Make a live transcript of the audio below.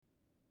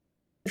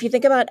If you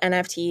think about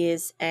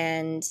NFTs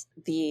and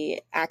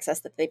the access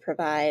that they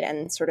provide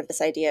and sort of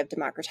this idea of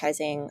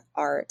democratizing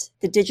art,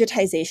 the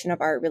digitization of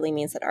art really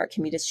means that art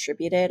can be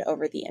distributed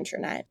over the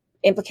internet.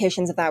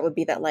 Implications of that would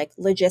be that like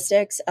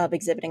logistics of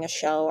exhibiting a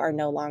show are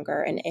no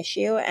longer an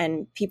issue,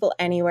 and people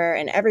anywhere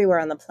and everywhere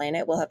on the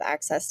planet will have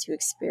access to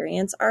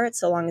experience art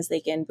so long as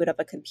they can boot up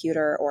a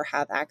computer or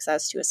have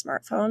access to a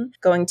smartphone.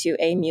 Going to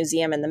a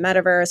museum in the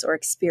metaverse or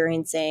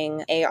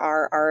experiencing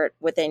AR art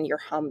within your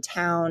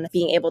hometown,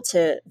 being able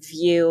to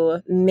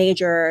view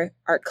major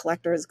art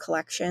collectors'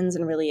 collections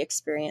and really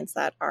experience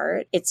that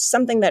art. It's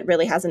something that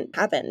really hasn't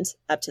happened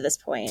up to this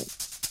point.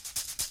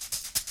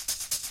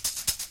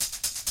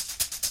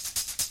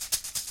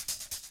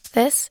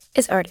 This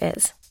is Art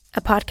Is,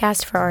 a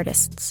podcast for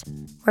artists,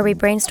 where we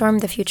brainstorm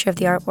the future of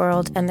the art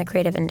world and the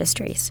creative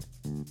industries.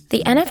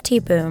 The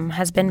NFT boom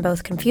has been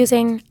both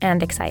confusing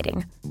and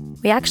exciting.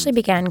 We actually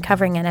began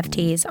covering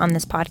NFTs on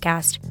this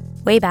podcast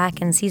way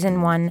back in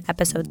Season 1,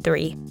 Episode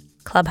 3,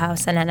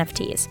 Clubhouse and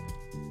NFTs.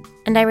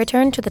 And I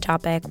returned to the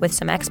topic with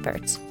some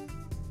experts.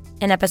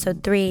 In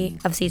Episode 3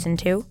 of Season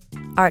 2,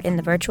 Art in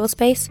the Virtual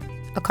Space,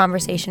 a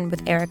conversation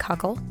with Eric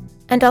Huckel,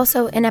 and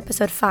also in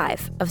Episode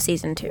 5 of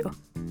Season 2,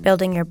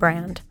 Building Your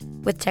Brand,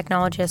 with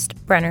technologist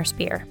Brenner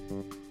Spear.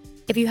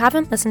 If you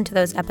haven't listened to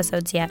those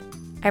episodes yet,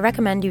 I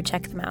recommend you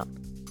check them out.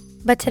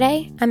 But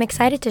today, I'm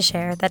excited to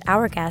share that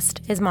our guest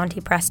is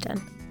Monty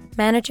Preston,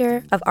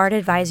 manager of art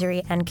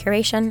advisory and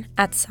curation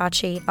at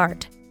Saatchi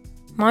Art.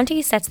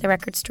 Monty sets the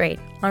record straight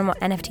on what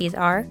NFTs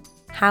are,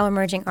 how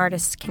emerging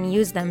artists can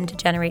use them to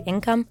generate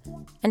income,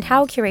 and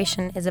how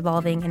curation is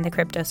evolving in the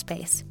crypto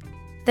space.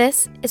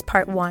 This is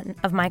part 1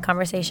 of my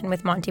conversation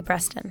with Monty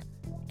Preston.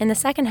 In the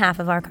second half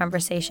of our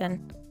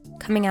conversation,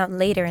 coming out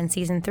later in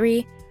Season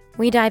 3,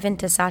 we dive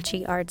into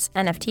Saatchi Art's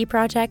NFT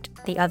project,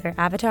 The Other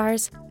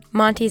Avatars,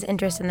 Monty's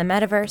interest in the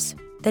metaverse,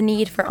 the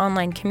need for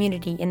online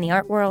community in the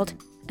art world,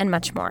 and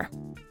much more.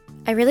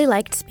 I really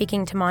liked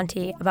speaking to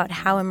Monty about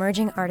how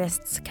emerging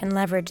artists can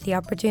leverage the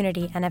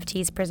opportunity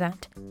NFTs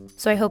present,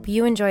 so I hope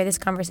you enjoy this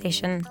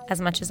conversation as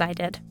much as I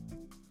did.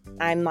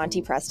 I'm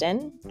Monty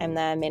Preston. I'm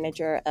the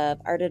manager of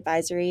art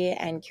advisory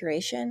and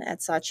curation at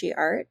Saatchi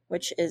Art,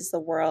 which is the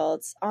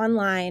world's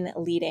online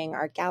leading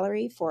art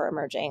gallery for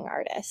emerging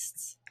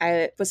artists.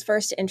 I was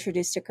first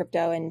introduced to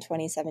crypto in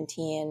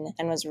 2017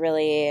 and was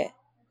really,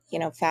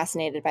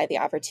 fascinated by the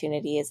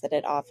opportunities that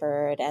it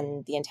offered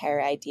and the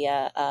entire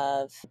idea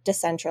of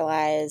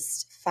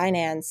decentralized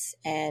finance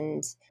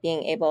and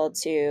being able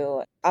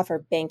to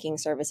offer banking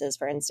services,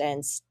 for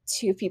instance,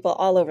 to people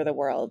all over the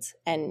world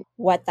and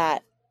what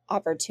that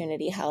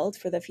opportunity held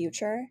for the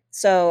future.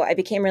 So I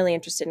became really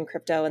interested in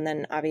crypto. And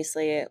then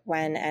obviously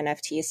when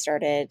NFTs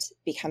started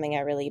becoming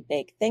a really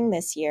big thing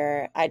this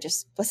year, I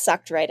just was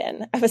sucked right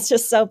in. I was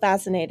just so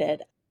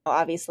fascinated.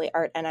 Obviously,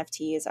 art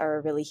NFTs are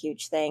a really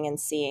huge thing, and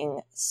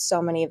seeing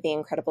so many of the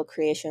incredible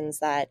creations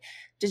that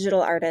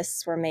digital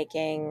artists were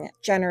making,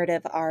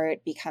 generative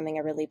art becoming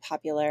a really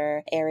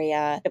popular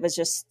area. It was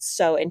just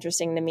so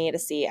interesting to me to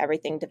see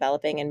everything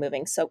developing and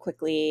moving so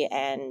quickly.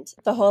 And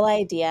the whole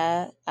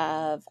idea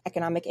of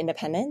economic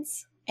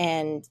independence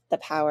and the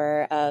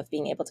power of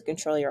being able to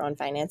control your own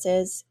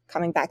finances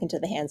coming back into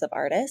the hands of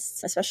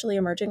artists, especially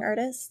emerging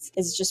artists,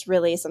 is just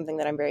really something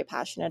that I'm very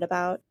passionate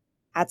about.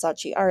 At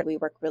Saatchi Art, we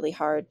work really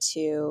hard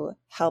to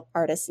help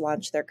artists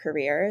launch their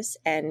careers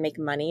and make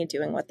money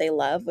doing what they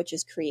love, which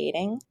is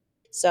creating.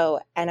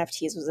 So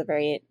NFTs was a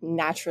very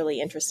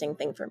naturally interesting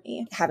thing for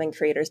me, having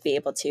creators be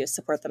able to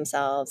support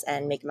themselves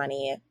and make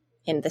money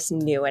in this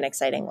new and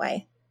exciting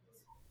way.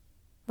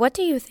 What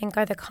do you think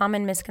are the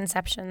common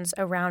misconceptions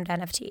around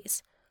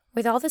NFTs?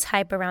 With all this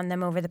hype around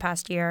them over the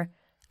past year,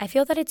 I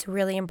feel that it's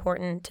really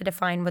important to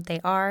define what they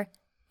are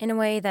in a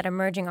way that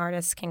emerging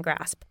artists can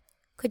grasp.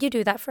 Could you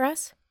do that for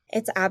us?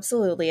 It's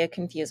absolutely a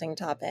confusing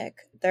topic.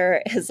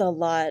 There is a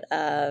lot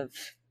of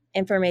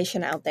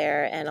information out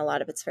there, and a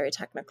lot of it's very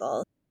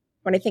technical.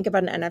 When I think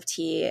about an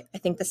NFT, I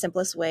think the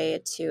simplest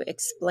way to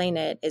explain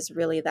it is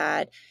really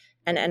that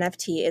an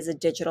NFT is a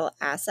digital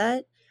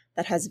asset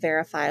that has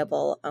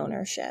verifiable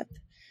ownership.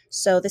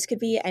 So this could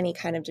be any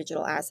kind of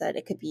digital asset.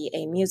 It could be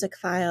a music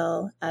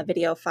file, a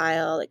video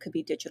file. It could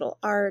be digital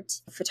art,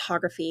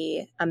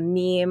 photography, a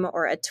meme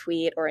or a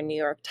tweet or a New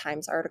York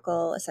Times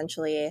article.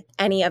 Essentially,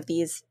 any of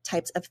these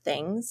types of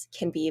things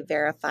can be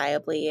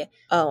verifiably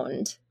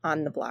owned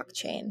on the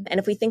blockchain. And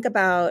if we think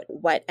about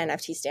what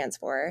NFT stands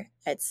for,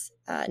 it's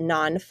a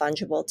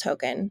non-fungible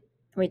token.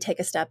 We take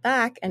a step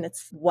back and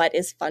it's what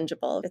is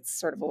fungible. It's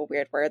sort of a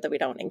weird word that we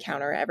don't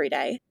encounter every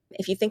day.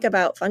 If you think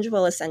about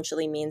fungible,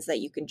 essentially means that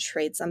you can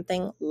trade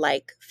something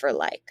like for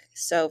like.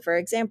 So for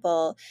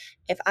example,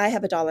 if I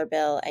have a dollar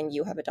bill and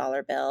you have a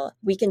dollar bill,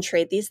 we can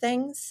trade these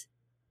things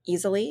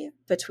easily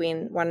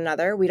between one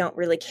another. We don't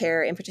really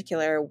care in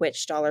particular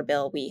which dollar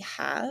bill we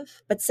have.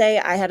 But say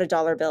I had a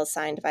dollar bill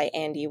signed by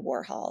Andy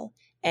Warhol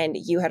and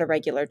you had a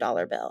regular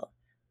dollar bill.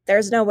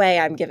 There's no way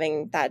I'm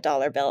giving that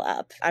dollar bill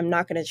up. I'm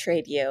not going to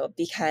trade you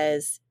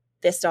because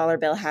this dollar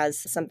bill has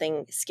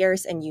something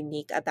scarce and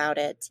unique about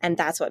it. And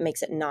that's what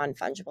makes it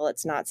non-fungible.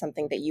 It's not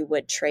something that you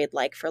would trade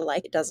like for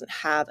like. It doesn't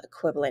have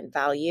equivalent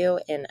value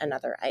in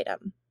another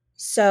item.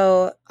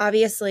 So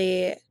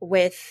obviously,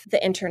 with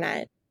the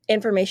internet,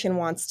 information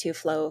wants to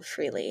flow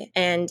freely.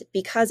 And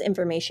because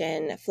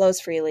information flows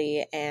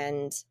freely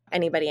and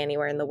anybody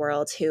anywhere in the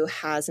world who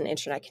has an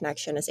internet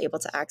connection is able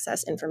to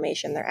access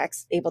information, they're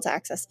able to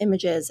access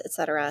images,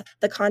 etc.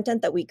 The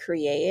content that we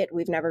create,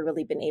 we've never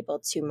really been able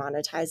to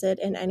monetize it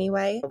in any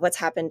way. What's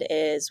happened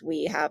is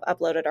we have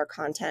uploaded our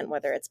content,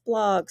 whether it's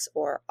blogs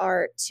or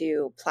art,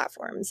 to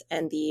platforms.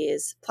 And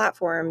these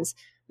platforms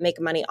make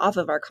money off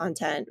of our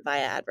content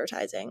via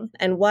advertising.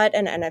 And what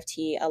an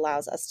NFT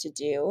allows us to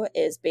do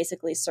is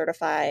basically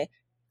certify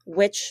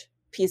which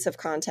piece of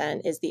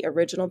content is the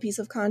original piece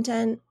of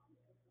content.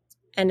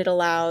 And it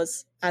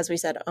allows, as we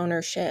said,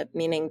 ownership,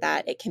 meaning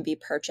that it can be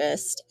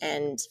purchased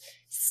and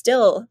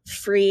still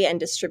free and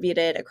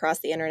distributed across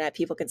the internet.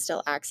 People can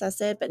still access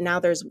it, but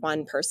now there's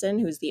one person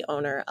who's the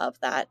owner of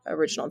that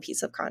original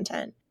piece of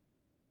content.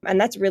 And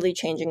that's really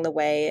changing the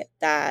way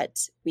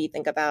that we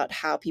think about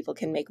how people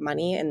can make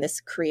money in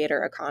this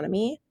creator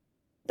economy.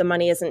 The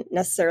money isn't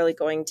necessarily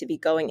going to be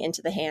going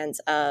into the hands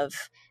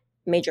of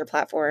major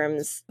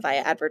platforms via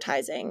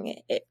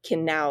advertising. It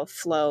can now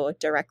flow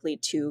directly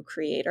to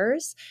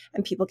creators,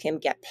 and people can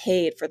get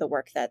paid for the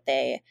work that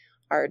they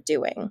are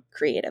doing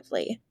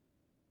creatively.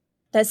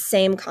 The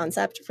same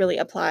concept really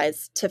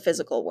applies to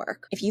physical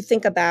work. If you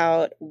think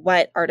about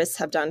what artists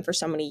have done for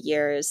so many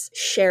years,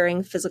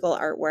 sharing physical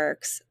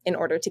artworks in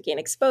order to gain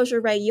exposure,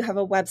 right? You have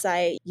a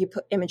website, you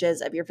put images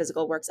of your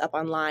physical works up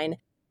online.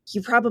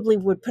 You probably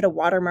would put a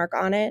watermark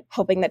on it,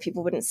 hoping that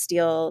people wouldn't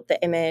steal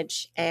the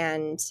image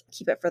and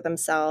keep it for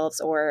themselves,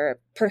 or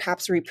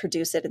perhaps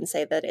reproduce it and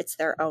say that it's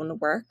their own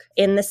work.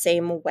 In the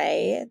same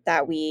way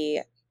that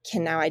we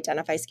can now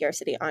identify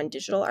scarcity on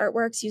digital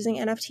artworks using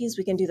NFTs,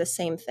 we can do the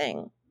same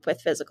thing with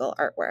physical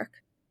artwork.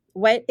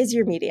 What is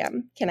your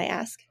medium, can I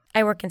ask?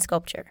 I work in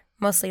sculpture,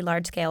 mostly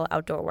large-scale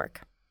outdoor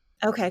work.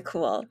 Okay,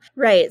 cool.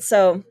 Right.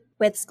 So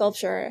with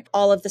sculpture,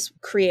 all of this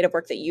creative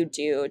work that you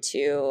do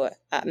to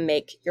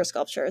make your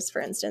sculptures, for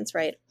instance,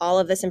 right? All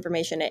of this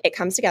information, it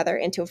comes together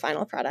into a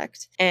final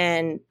product.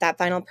 And that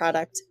final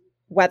product,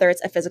 whether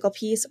it's a physical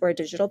piece or a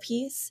digital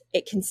piece,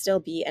 it can still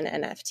be an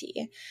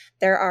NFT.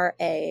 There are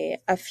a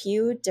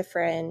few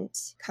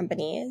different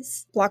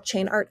companies,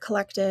 Blockchain Art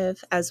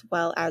Collective, as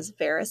well as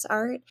Veris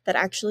Art, that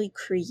actually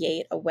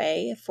create a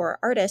way for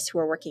artists who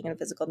are working in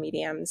physical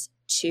mediums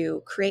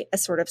to create a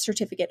sort of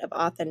certificate of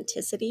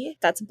authenticity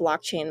that's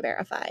blockchain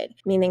verified,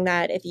 meaning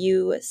that if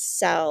you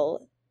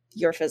sell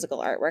your physical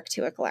artwork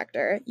to a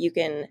collector, you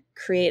can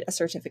create a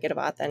certificate of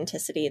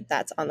authenticity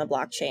that's on the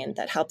blockchain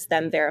that helps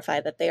them verify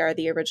that they are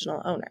the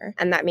original owner.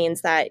 And that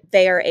means that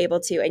they are able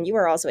to, and you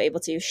are also able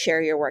to,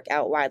 share your work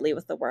out widely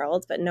with the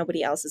world, but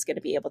nobody else is going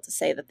to be able to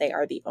say that they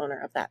are the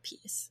owner of that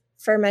piece.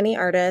 For many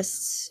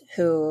artists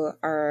who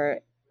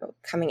are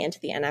coming into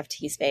the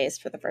NFT space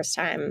for the first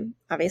time,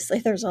 obviously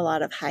there's a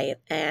lot of hype,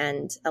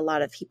 and a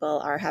lot of people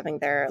are having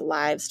their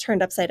lives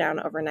turned upside down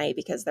overnight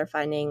because they're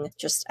finding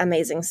just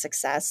amazing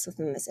success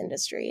within this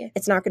industry.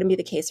 It's not going to be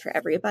the case for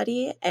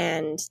everybody,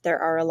 and there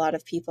are a lot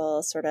of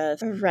people sort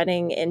of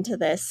running into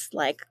this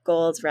like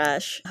gold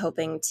rush,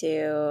 hoping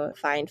to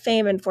find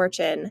fame and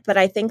fortune. But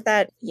I think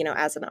that,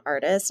 as an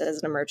artist,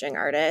 as an emerging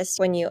artist,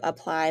 when you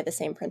apply the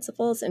same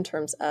principles in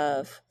terms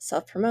of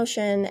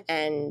self-promotion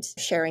and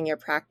sharing your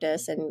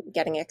practice and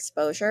getting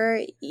exposure,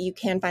 you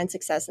can find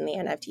success in the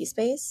NFT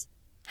space.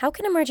 How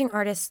can emerging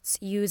artists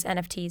use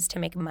NFTs to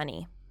make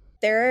money?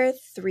 There are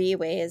 3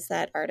 ways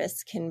that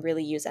artists can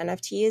really use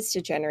NFTs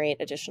to generate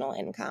additional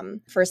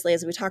income. Firstly,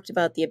 as we talked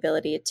about, the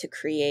ability to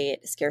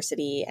create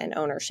scarcity and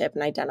ownership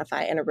and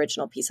identify an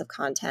original piece of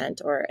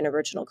content or an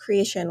original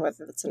creation,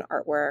 whether it's an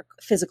artwork,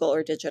 physical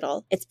or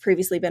digital. It's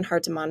previously been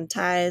hard to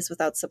monetize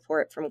without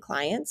support from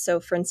clients. So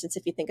for instance,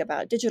 if you think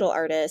about digital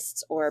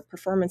artists or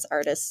performance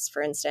artists,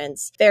 for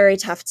instance, very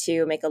tough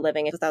to make a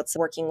living without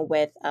working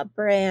with a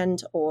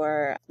brand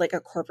or like a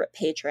corporate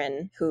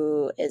patron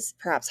who is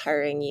perhaps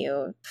hiring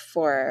you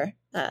for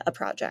a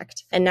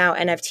project. And now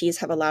NFTs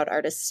have allowed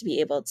artists to be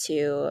able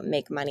to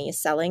make money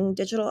selling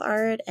digital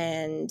art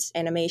and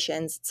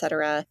animations,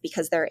 etc.,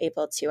 because they're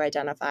able to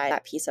identify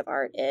that piece of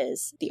art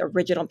is the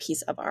original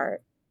piece of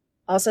art.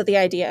 Also, the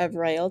idea of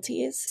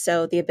royalties.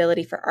 So the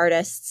ability for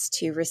artists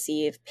to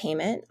receive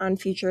payment on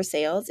future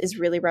sales is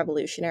really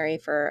revolutionary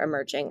for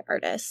emerging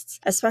artists,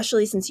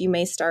 especially since you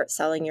may start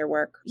selling your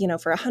work,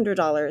 for $100,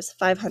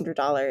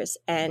 $500,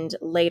 and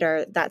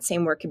later that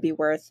same work could be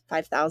worth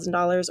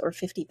 $5,000 or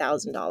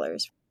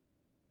 $50,000.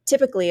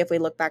 Typically, if we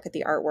look back at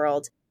the art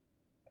world,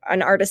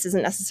 an artist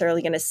isn't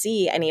necessarily going to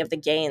see any of the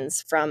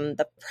gains from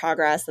the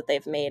progress that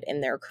they've made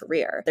in their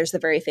career. There's the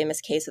very famous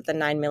case of the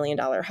 $9 million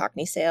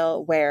Hockney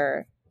sale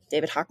where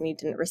David Hockney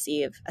didn't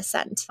receive a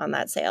cent on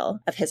that sale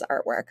of his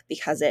artwork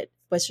because it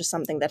was just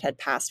something that had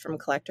passed from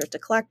collector to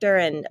collector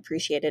and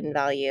appreciated in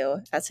value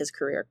as his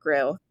career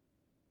grew.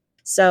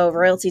 So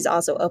royalties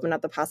also open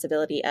up the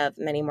possibility of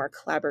many more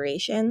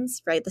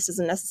collaborations, right? This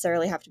doesn't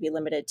necessarily have to be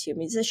limited to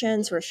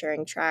musicians who are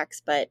sharing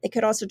tracks, but it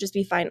could also just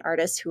be fine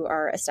artists who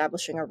are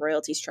establishing a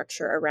royalty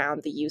structure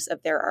around the use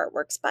of their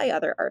artworks by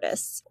other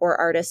artists, or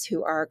artists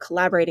who are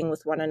collaborating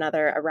with one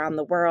another around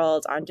the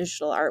world on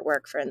digital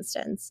artwork, for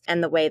instance.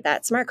 And the way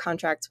that smart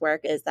contracts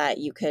work is that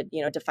you could,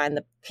 define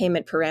the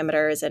payment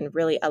parameters and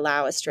really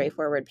allow a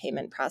straightforward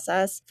payment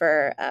process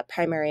for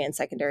primary and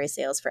secondary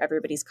sales for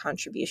everybody's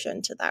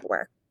contribution to that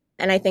work.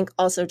 And I think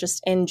also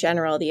just in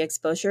general, the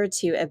exposure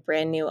to a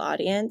brand new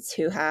audience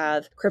who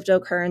have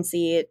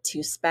cryptocurrency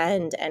to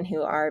spend and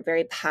who are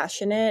very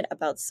passionate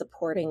about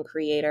supporting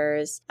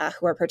creators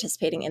who are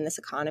participating in this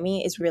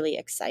economy is really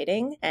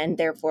exciting. And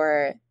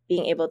therefore,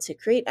 being able to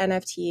create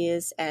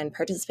NFTs and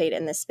participate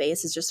in this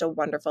space is just a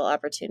wonderful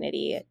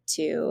opportunity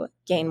to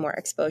gain more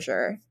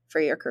exposure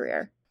for your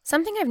career.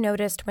 Something I've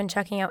noticed when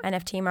checking out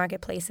NFT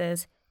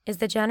marketplaces is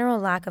the general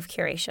lack of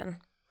curation.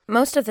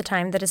 Most of the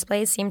time, the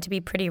displays seem to be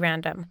pretty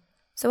random.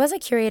 So as a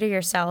curator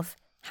yourself,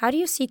 how do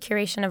you see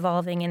curation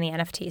evolving in the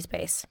NFT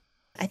space?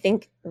 I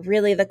think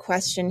really the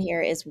question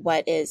here is,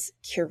 what is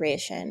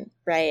curation,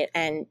 right?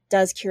 And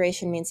does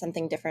curation mean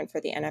something different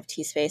for the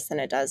NFT space than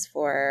it does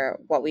for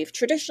what we've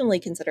traditionally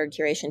considered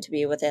curation to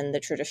be within the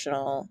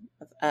traditional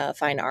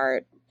fine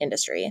art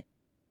industry?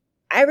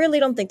 I really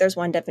don't think there's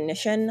one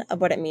definition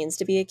of what it means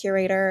to be a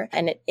curator,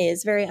 and it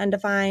is very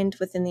undefined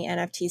within the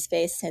NFT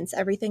space since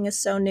everything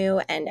is so new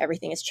and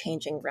everything is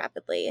changing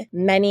rapidly.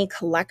 Many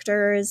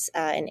collectors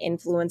and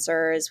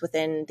influencers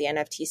within the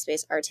NFT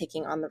space are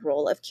taking on the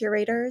role of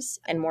curators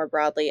and more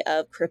broadly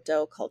of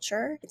crypto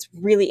culture. It's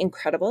really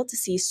incredible to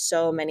see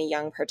so many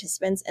young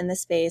participants in the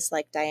space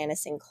like Diana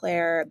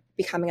Sinclair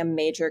becoming a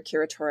major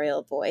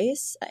curatorial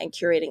voice and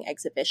curating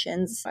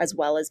exhibitions as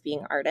well as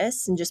being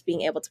artists and just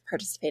being able to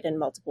participate in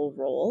multiple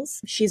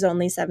roles. She's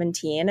only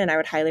 17, and I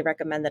would highly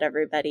recommend that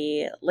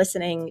everybody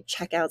listening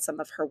check out some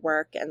of her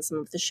work and some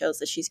of the shows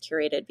that she's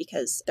curated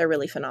because they're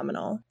really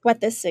phenomenal.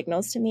 What this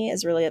signals to me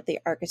is really that the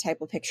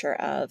archetypal picture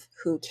of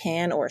who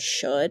can or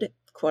should,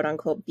 quote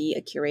unquote, be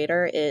a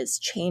curator is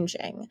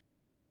changing.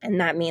 And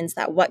that means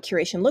that what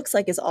curation looks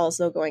like is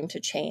also going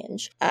to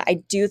change.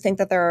 I do think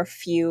that there are a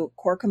few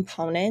core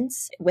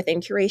components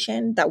within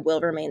curation that will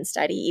remain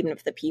steady, even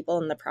if the people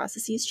and the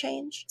processes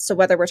change. So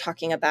whether we're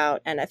talking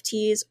about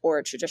NFTs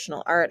or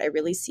traditional art, I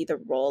really see the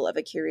role of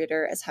a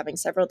curator as having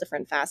several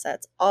different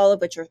facets, all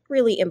of which are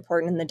really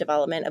important in the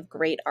development of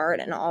great art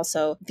and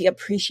also the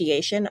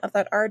appreciation of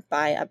that art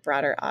by a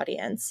broader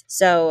audience.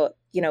 So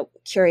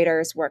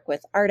curators work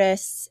with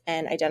artists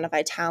and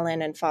identify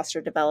talent and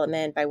foster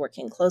development by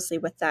working closely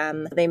with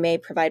them. They may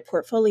provide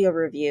portfolio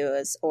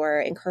reviews or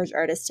encourage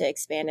artists to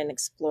expand and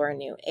explore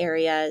new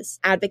areas,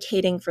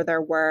 advocating for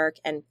their work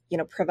and,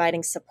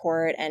 providing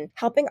support and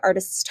helping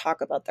artists talk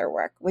about their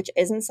work, which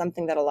isn't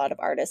something that a lot of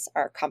artists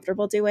are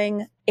comfortable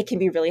doing. It can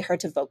be really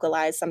hard to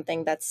vocalize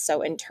something that's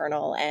so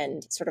internal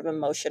and sort of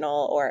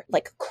emotional or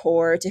like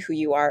core to who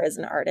you are as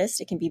an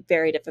artist. It can be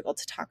very difficult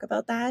to talk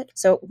about that.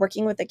 So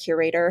working with a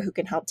curator who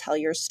can help tell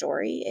your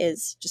story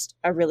is just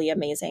a really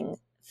amazing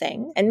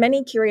thing. And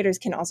many curators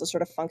can also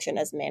sort of function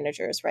as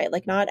managers, right?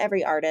 Like not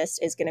every artist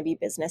is going to be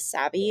business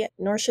savvy,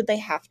 nor should they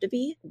have to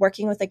be.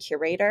 Working with a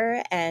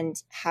curator and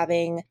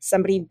having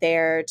somebody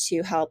there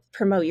to help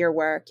promote your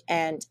work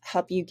and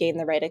help you gain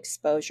the right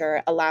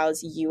exposure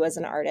allows you as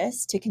an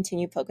artist to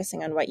continue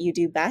focusing on what you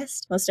do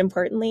best, most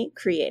importantly,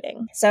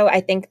 creating. So I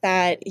think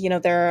that,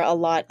 there are a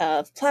lot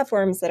of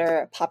platforms that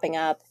are popping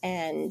up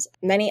and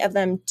many of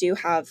them do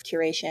have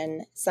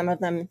curation. Some of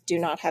them do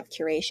not have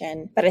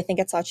curation, but I think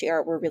at Saatchi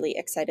Art, we're really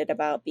excited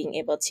about being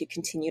able to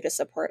continue to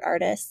support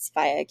artists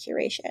via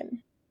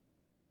curation.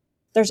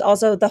 There's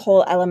also the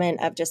whole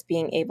element of just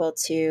being able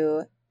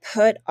to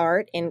put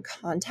art in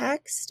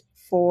context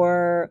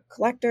for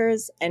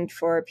collectors and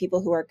for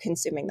people who are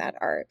consuming that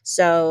art.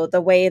 So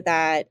the way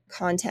that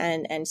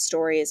content and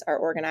stories are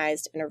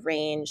organized and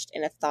arranged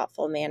in a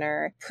thoughtful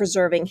manner,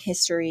 preserving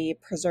history,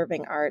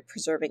 preserving art,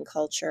 preserving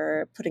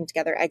culture, putting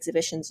together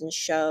exhibitions and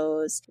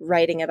shows,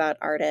 writing about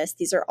artists,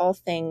 these are all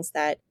things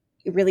that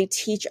really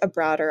teach a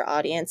broader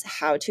audience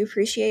how to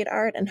appreciate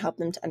art and help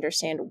them to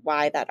understand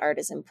why that art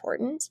is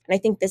important. And I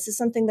think this is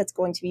something that's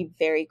going to be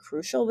very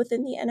crucial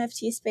within the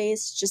NFT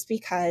space, just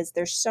because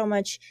there's so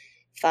much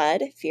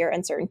FUD, fear,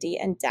 uncertainty,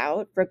 and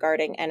doubt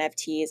regarding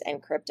NFTs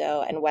and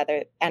crypto and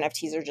whether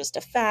NFTs are just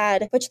a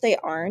fad, which they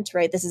aren't,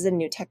 right? This is a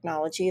new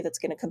technology that's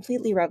going to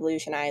completely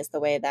revolutionize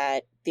the way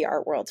that the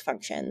art world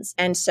functions.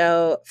 And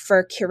so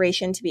for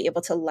curation to be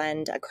able to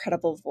lend a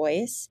credible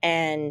voice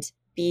and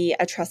be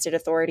a trusted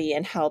authority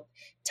and help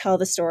tell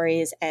the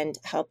stories and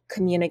help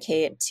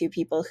communicate to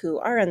people who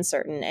are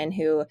uncertain and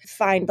who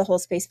find the whole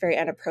space very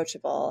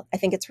unapproachable, I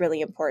think it's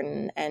really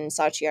important. And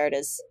Saatchi Art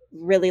is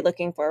really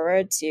looking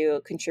forward to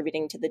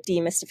contributing to the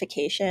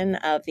demystification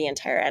of the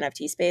entire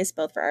NFT space,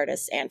 both for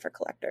artists and for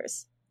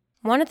collectors.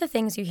 One of the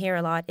things you hear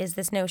a lot is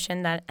this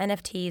notion that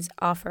NFTs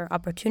offer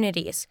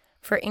opportunities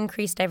for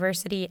increased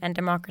diversity and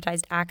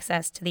democratized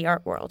access to the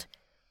art world.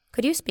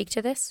 Could you speak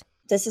to this?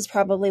 This is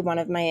probably one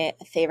of my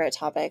favorite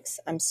topics.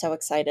 I'm so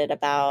excited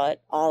about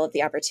all of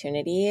the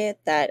opportunity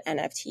that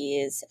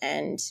NFTs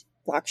and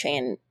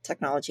blockchain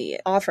technology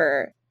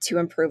offer to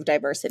improve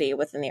diversity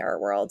within the art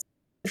world.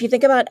 If you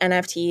think about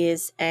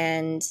NFTs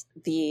and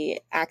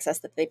the access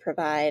that they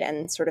provide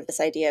and sort of this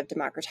idea of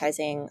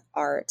democratizing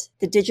art,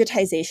 the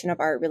digitization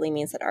of art really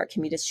means that art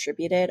can be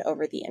distributed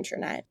over the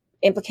internet.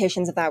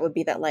 Implications of that would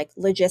be that like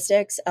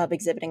logistics of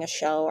exhibiting a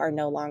show are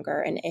no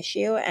longer an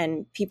issue,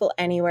 and people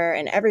anywhere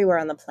and everywhere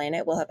on the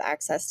planet will have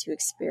access to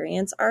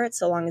experience art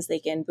so long as they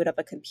can boot up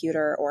a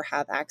computer or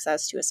have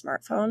access to a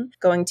smartphone.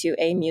 Going to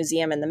a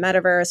museum in the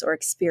metaverse or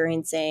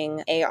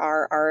experiencing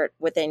AR art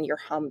within your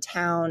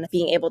hometown,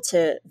 being able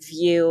to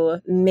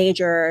view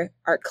major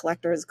art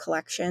collectors'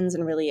 collections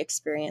and really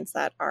experience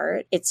that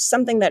art. It's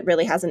something that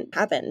really hasn't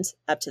happened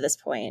up to this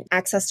point.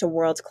 Access to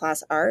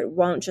world-class art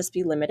won't just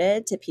be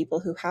limited to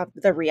people who have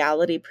the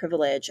reality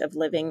privilege of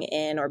living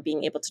in or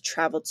being able to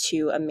travel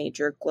to a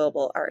major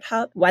global art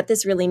hub. What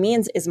this really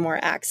means is more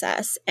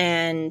access.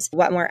 And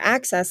what more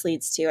access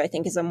leads to, I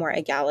think, is a more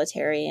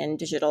egalitarian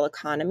digital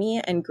economy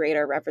and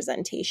greater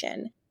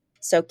representation.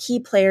 So key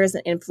players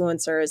and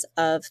influencers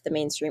of the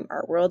mainstream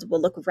art world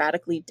will look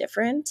radically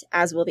different,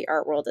 as will the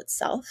art world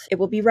itself. It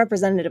will be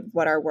representative of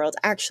what our world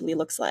actually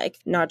looks like,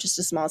 not just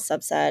a small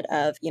subset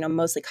of,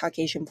 mostly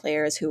Caucasian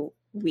players who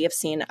we have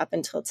seen up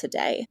until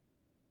today.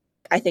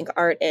 I think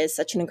art is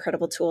such an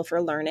incredible tool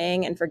for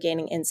learning and for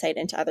gaining insight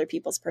into other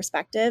people's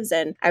perspectives.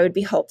 And I would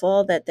be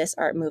hopeful that this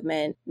art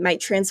movement might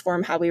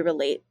transform how we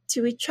relate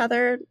to each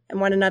other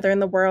and one another in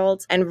the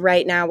world. And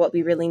right now, what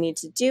we really need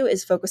to do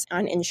is focus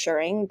on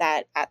ensuring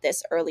that at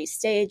this early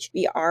stage,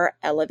 we are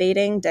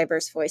elevating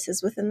diverse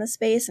voices within the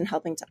space and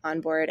helping to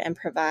onboard and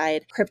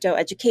provide crypto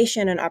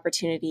education and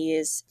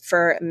opportunities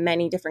for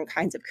many different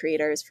kinds of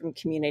creators from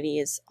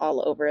communities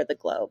all over the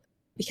globe.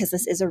 Because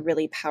this is a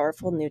really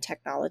powerful new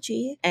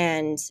technology,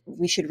 and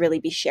we should really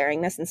be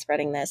sharing this and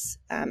spreading this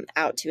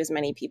out to as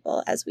many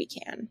people as we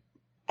can.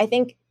 I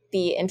think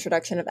the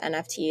introduction of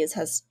NFTs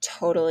has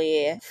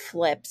totally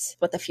flipped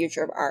what the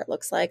future of art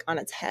looks like on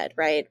its head,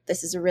 right?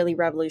 This is a really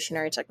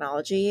revolutionary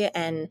technology,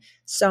 and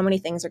so many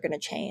things are going to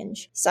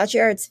change. Saatchi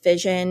Art's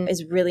vision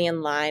is really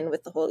in line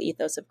with the whole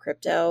ethos of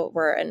crypto.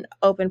 We're an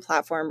open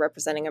platform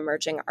representing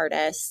emerging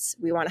artists.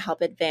 We want to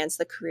help advance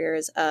the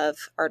careers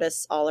of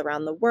artists all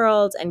around the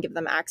world and give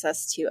them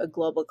access to a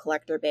global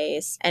collector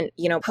base and,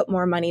 put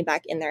more money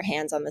back in their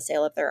hands on the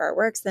sale of their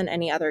artworks than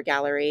any other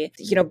gallery.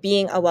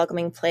 Being a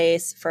welcoming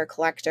place for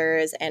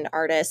collectors and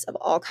artists of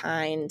all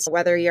kinds,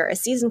 whether you're a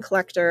seasoned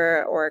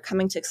collector or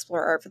coming to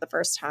explore art for the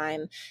first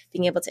time,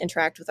 being able to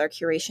interact with our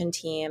curation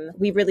team.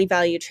 We really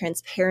value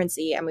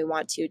transparency, and we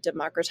want to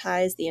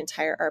democratize the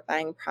entire art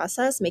buying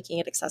process, making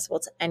it accessible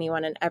to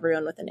anyone and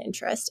everyone with an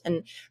interest.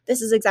 And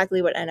this is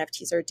exactly what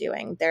NFTs are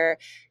doing. They're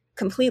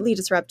completely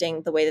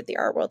disrupting the way that the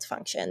art world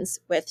functions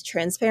with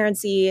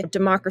transparency,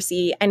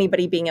 democracy,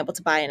 anybody being able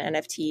to buy an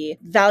NFT,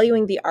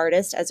 valuing the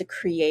artist as a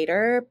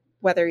creator,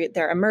 whether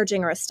they're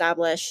emerging or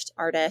established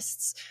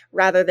artists,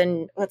 rather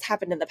than what's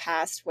happened in the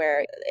past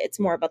where it's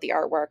more about the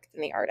artwork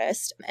than the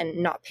artist and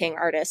not paying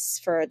artists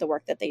for the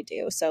work that they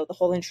do. So the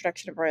whole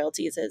introduction of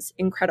royalties is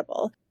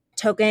incredible.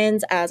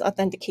 Tokens as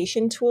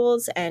authentication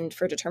tools and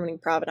for determining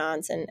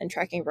provenance and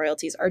tracking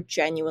royalties are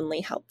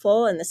genuinely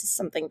helpful. And this is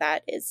something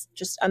that is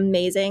just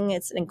amazing.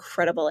 It's an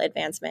incredible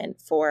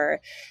advancement for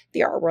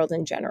the art world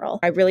in general.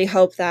 I really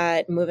hope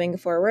that moving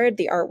forward,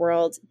 the art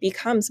world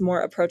becomes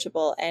more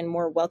approachable and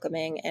more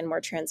welcoming and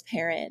more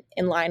transparent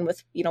in line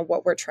with,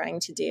 what we're trying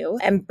to do,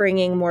 and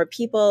bringing more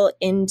people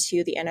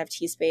into the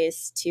NFT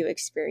space to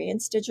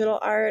experience digital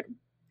art,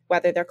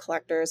 whether they're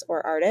collectors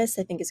or artists,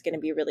 I think is going to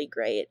be really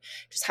great.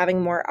 Just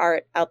having more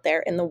art out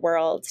there in the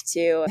world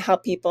to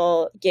help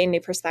people gain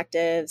new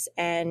perspectives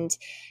and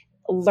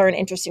learn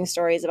interesting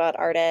stories about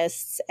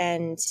artists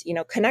and,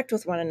 connect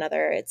with one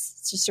another.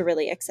 It's just a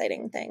really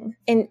exciting thing.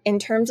 In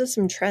terms of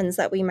some trends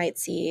that we might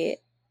see,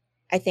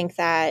 I think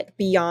that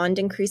beyond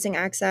increasing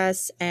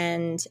access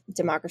and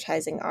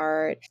democratizing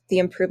art, the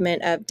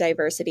improvement of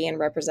diversity and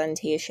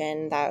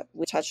representation that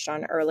we touched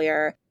on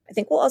earlier, I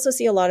think we'll also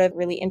see a lot of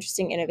really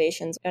interesting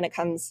innovations when it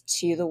comes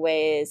to the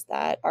ways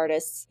that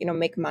artists,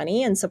 make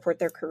money and support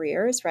their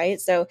careers,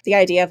 right? So the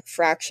idea of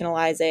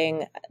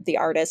fractionalizing the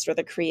artist or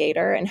the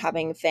creator and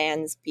having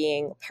fans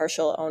being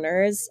partial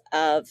owners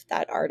of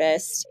that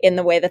artist in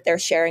the way that they're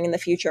sharing in the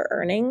future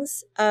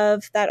earnings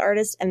of that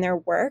artist and their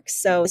work.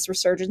 So this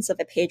resurgence of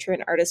a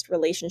patron-artist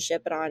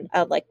relationship, but on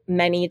a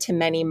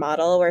many-to-many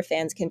model where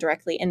fans can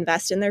directly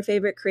invest in their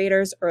favorite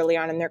creators early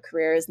on in their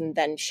careers and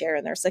then share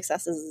in their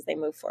successes as they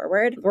move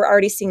forward. We're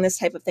already seeing this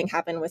type of thing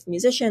happen with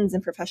musicians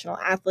and professional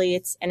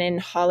athletes, and in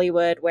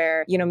Hollywood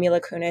where, Mila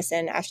Kunis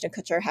and Ashton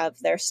Kutcher have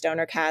their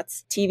Stoner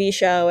Cats TV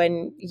show,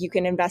 and you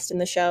can invest in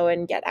the show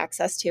and get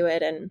access to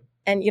it. And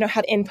and,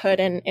 have input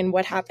in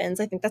what happens.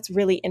 I think that's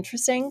really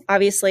interesting.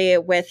 Obviously,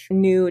 with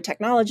new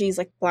technologies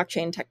like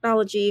blockchain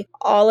technology,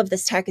 all of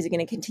this tech is going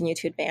to continue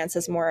to advance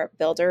as more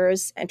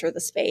builders enter the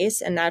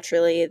space. And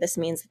naturally, this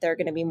means that there are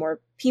going to be more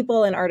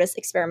people and artists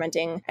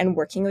experimenting and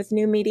working with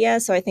new media.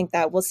 So I think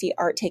that we'll see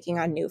art taking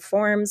on new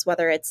forms,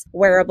 whether it's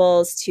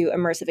wearables to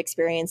immersive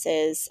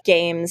experiences,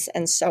 games,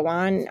 and so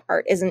on.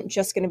 Art isn't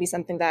just going to be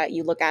something that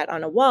you look at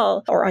on a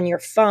wall or on your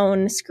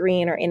phone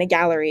screen or in a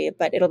gallery,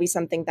 but it'll be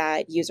something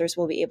that users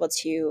will be able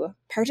to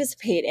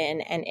participate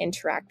in and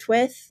interact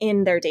with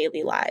in their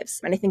daily lives.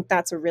 And I think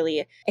that's a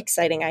really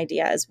exciting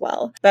idea as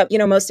well. But,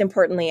 most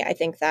importantly, I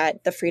think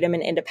that the freedom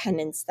and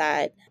independence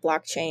that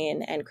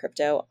blockchain and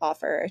crypto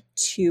offer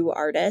to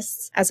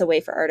artists as a way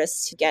for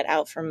artists to get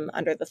out from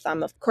under the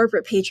thumb of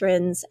corporate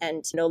patrons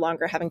and no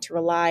longer having to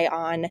rely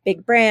on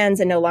big brands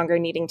and no longer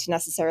needing to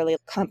necessarily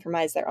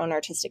compromise their own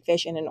artistic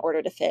vision in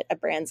order to fit a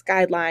brand's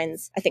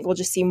guidelines. I think we'll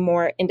just see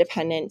more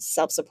independent,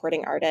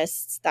 self-supporting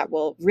artists that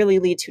will really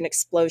lead to an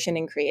explosion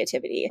in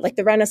creativity, like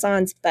the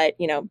Renaissance, but,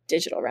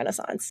 digital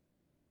Renaissance.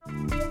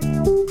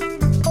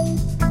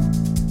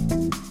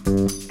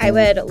 I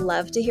would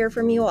love to hear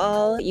from you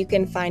all. You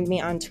can find me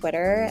on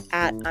Twitter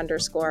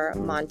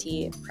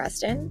 @_Monty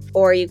Preston,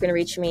 or you can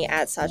reach me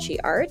at Saatchi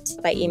Art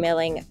by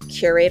emailing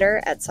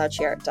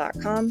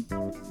curator@saatchiart.com.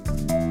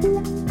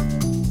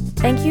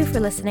 Thank you for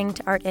listening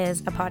to Art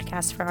Is, a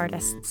podcast for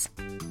artists.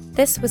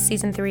 This was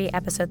Season 3,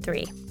 Episode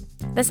 3.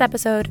 This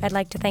episode, I'd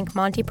like to thank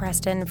Monty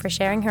Preston for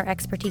sharing her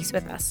expertise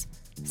with us.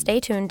 Stay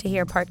tuned to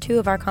hear Part 2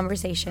 of our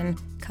conversation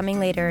coming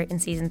later in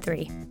Season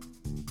 3.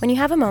 When you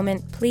have a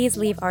moment, please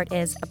leave Art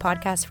Is, a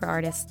podcast for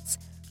artists,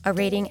 a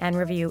rating and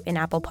review in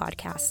Apple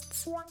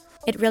Podcasts.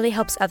 It really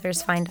helps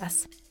others find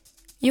us.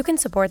 You can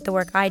support the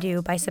work I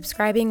do by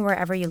subscribing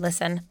wherever you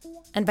listen,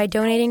 and by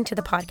donating to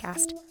the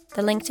podcast.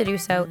 The link to do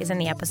so is in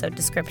the episode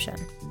description.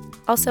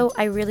 Also,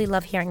 I really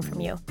love hearing from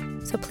you,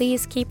 so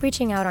please keep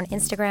reaching out on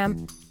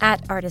Instagram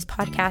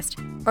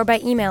 @artistpodcast or by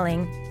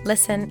emailing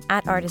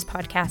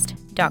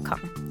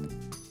listen@artistpodcast.com.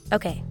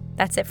 Okay,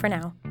 that's it for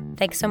now.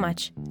 Thanks so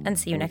much, and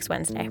see you next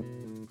Wednesday.